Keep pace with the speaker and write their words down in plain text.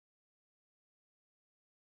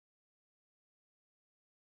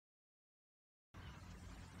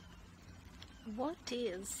What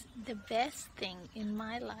is the best thing in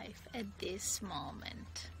my life at this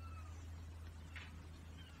moment?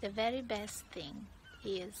 The very best thing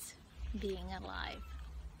is being alive,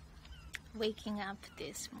 waking up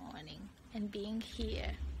this morning and being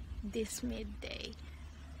here this midday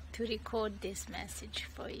to record this message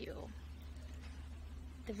for you.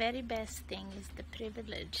 The very best thing is the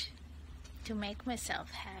privilege to make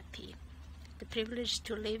myself happy, the privilege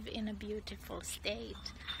to live in a beautiful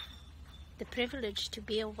state, the privilege to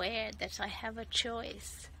be aware that I have a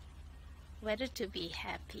choice whether to be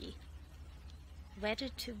happy, whether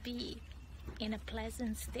to be in a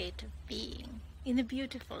pleasant state of being, in a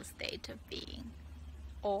beautiful state of being,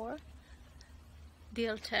 or the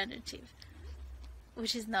alternative,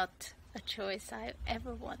 which is not a choice I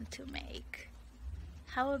ever want to make.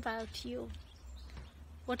 How about you?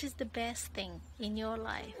 What is the best thing in your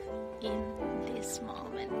life in this moment?